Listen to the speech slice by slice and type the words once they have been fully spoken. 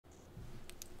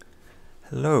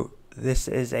Hello, this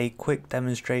is a quick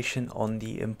demonstration on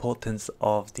the importance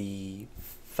of the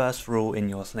first rule in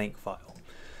your Snakefile.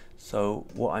 So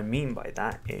what I mean by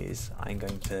that is I'm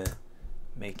going to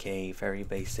make a very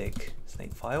basic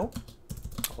Snakefile.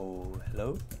 Oh,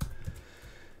 hello.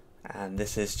 And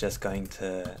this is just going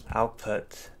to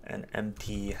output an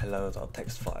empty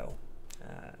hello.txt file.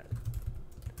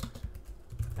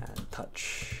 And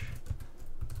touch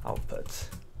output.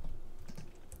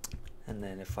 And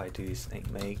then if I do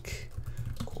snakemake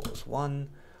cause 1,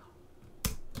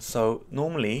 so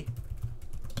normally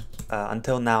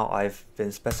until now I've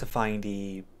been specifying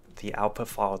the output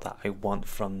file that I want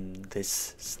from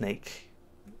this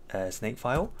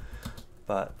Snakefile,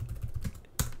 but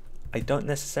I don't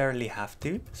necessarily have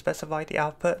to specify the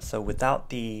output. So without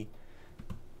the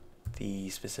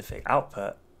specific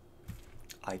output,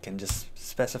 I can just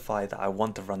specify that I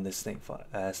want to run this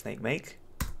snakemake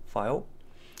file,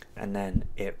 and then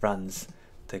it runs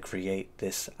to create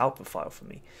this output file for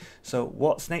me. So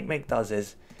what Snakemake does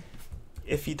is,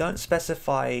 if you don't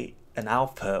specify an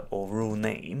output or rule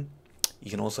name, you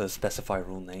can also specify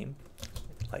rule name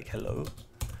like hello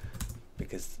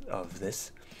because of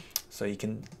this. So you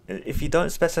can, if you don't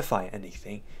specify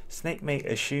anything, Snakemake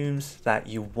assumes that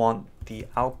you want the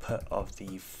output of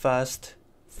the first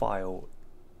file,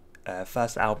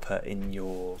 first output in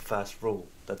your first rule,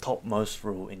 the topmost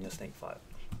rule in your Snakefile.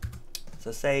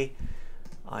 So say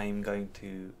I'm going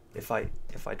to, if I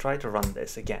try to run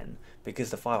this again,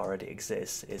 because the file already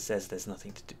exists, it says there's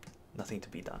nothing to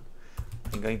be done.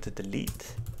 I'm going to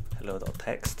delete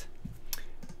hello.txt,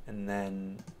 and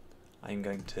then I'm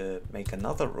going to make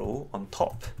another rule on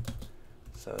top,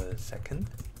 so second,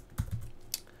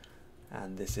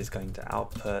 and this is going to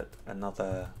output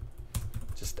another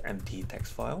just empty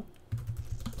text file,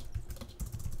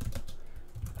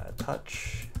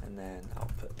 touch, and then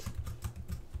output.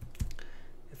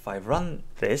 If I run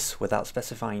this without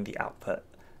specifying the output,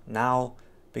 now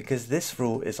because this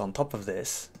rule is on top of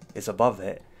this, is above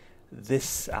it,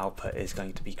 this output is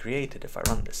going to be created if I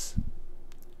run this.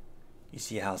 You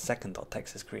see how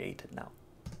second.txt is created now.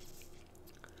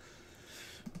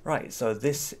 Right, so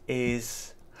this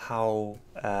is how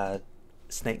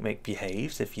Snakemake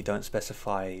behaves if you don't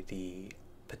specify the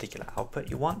particular output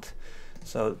you want.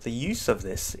 So the use of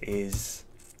this is,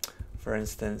 for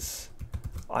instance,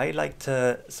 I like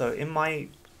to, so in my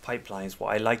pipelines,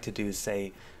 what I like to do is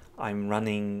say I'm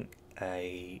running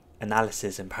a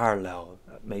analysis in parallel.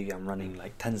 Maybe I'm running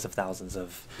like tens of thousands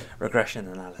of regression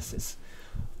analysis.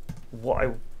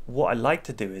 What I like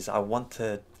to do is I want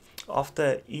to,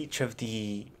 after each of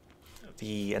the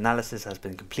analysis has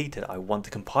been completed, I want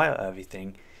to compile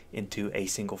everything into a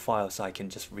single file so I can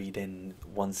just read in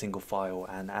one single file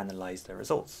and analyze the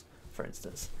results, for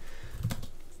instance.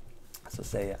 So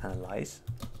say analyze,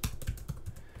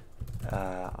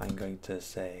 I'm going to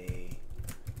say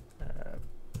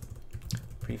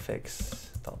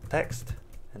prefix.txt,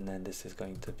 and then this is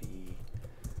going to be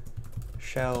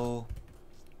shell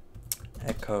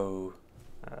echo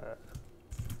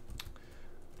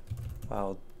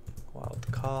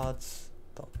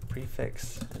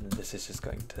wildcards.prefix, and this is just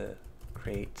going to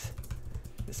create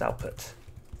this output,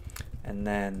 and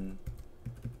then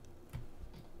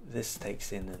this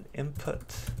takes in an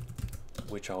input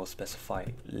which I'll specify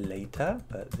later,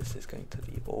 but this is going to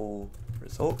be all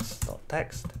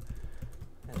results.txt,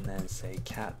 and then say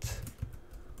cat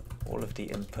all of the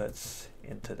inputs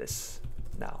into this.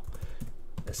 Now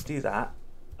let's do that.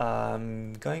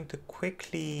 I'm going to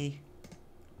quickly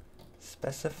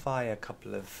specify a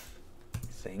couple of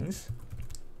things.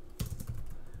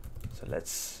 So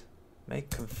let's make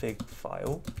config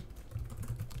file,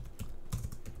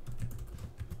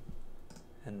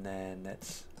 and then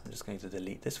I'm just going to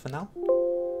delete this for now.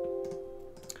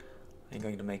 I'm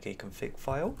going to make a config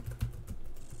file.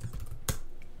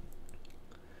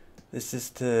 This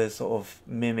is to sort of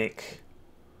mimic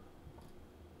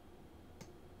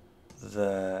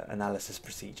the analysis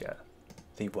procedure,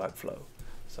 the workflow.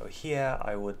 So here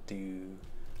I would do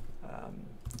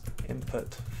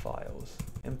input files,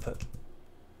 input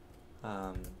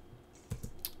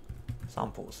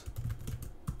samples,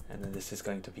 and then this is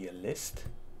going to be a list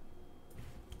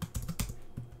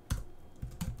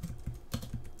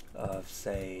of,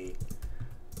 say,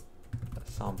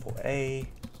 sample A,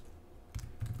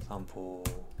 sample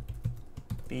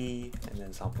B, and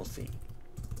then sample C.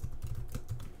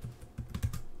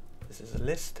 This is a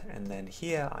list, and then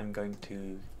here I'm going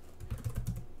to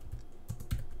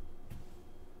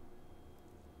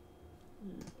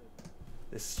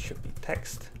this should be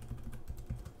text,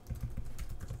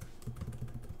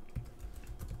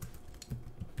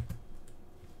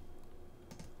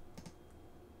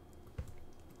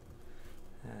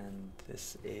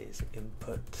 this is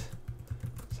input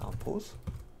samples.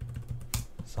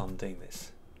 So I'm doing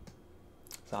this.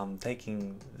 So I'm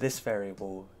taking this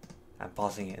variable and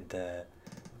passing it into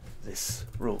this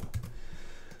rule.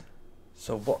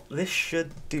 So what this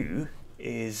should do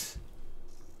is,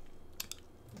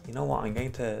 you know what, I'm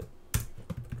going to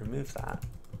remove that.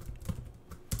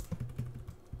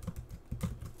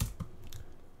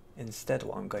 Instead,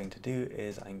 what I'm going to do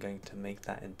is I'm going to make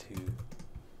that into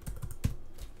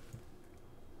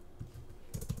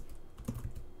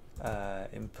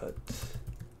input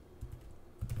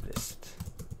list,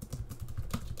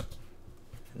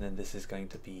 and then this is going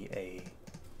to be a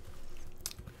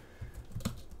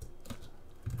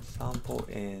sample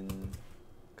in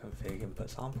config input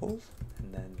samples,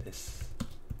 and then this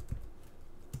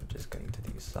I'm just going to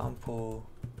do sample.text.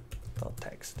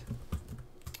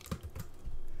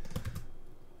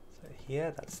 So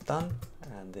here, that's done,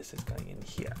 and this is going in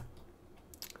here.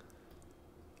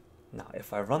 Now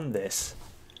if I run this,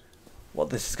 what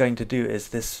this is going to do is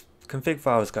this config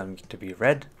file is going to be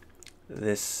read,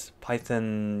 this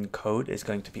Python code is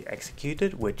going to be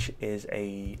executed, which is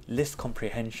a list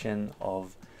comprehension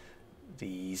of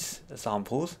these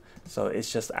samples. So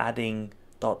it's just adding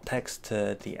 .text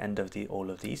to the end of all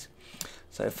of these.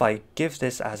 So if I give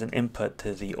this as an input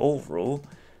to the all rule,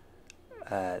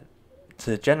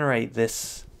 to generate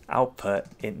this output,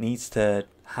 it needs to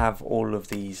have all of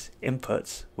these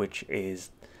inputs, which is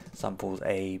samples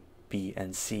A, B,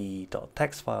 and C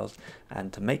 .text files,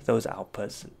 and to make those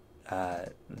outputs,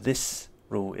 this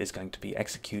rule is going to be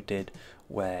executed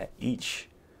where each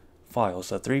file,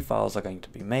 so 3 files are going to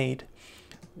be made,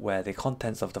 where the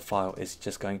contents of the file is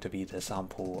just going to be the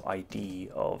sample ID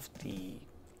of the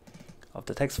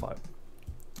text file.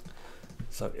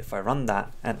 So if I run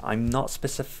that, and I'm not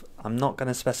going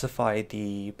to specify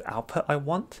the output I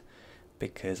want,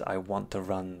 because I want to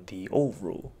run the all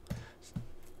rule.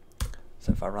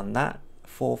 So if I run that,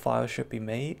 4 files should be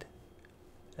made.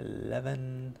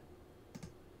 11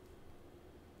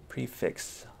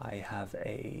 prefix. I have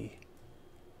a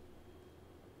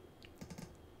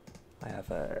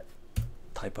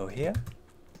typo here,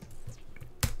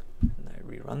 and I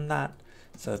rerun that.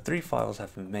 So 3 files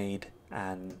have been made,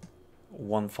 and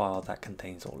 1 file that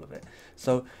contains all of it.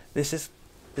 So this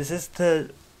is to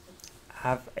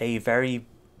have a very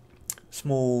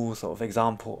small sort of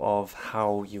example of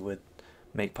how you would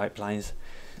make pipelines.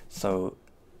 So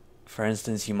for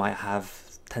instance, you might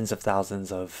have tens of thousands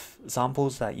of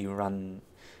samples that you run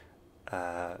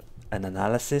an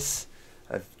analysis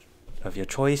of your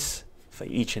choice for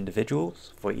each individual,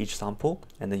 for each sample,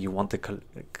 and then you want to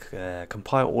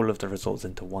compile all of the results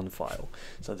into one file.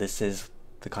 So this is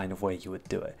the kind of way you would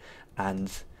do it.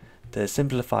 And to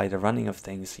simplify the running of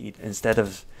things, instead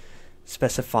of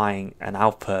specifying an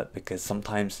output, because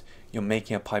sometimes you're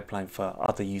making a pipeline for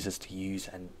other users to use,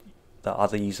 and the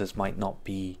other users might not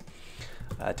be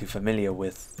too familiar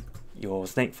with your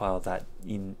Snakefile,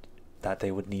 that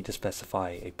they would need to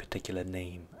specify a particular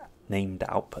named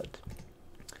output.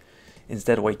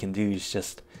 Instead, what you can do is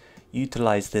just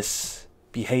utilize this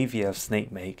behavior of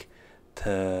Snakemake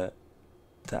to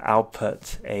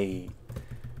output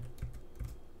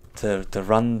to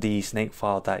run the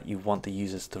Snakefile that you want the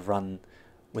users to run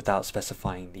without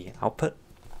specifying the output.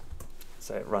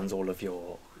 So it runs all of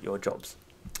your jobs,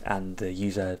 and the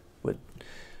user would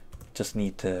just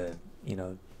need to, you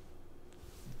know,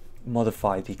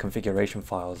 modify the configuration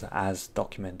files as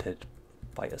documented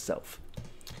by yourself.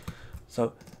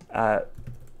 So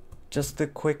just to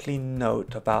quickly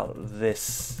note about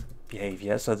this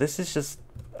behavior, so this is just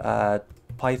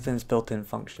Python's built-in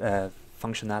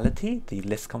functionality, the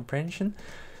list comprehension.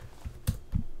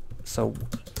 So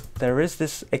there is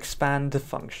this expand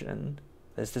function.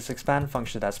 There's this expand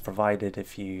function that's provided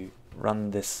if you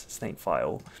run this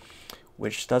Snakefile,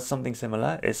 which does something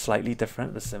similar. It's slightly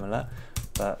different but similar,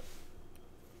 but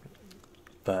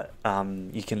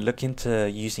you can look into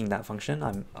using that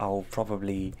function. I'll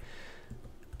probably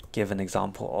give an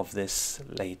example of this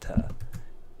later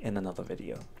in another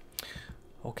video.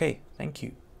 Okay, thank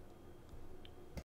you.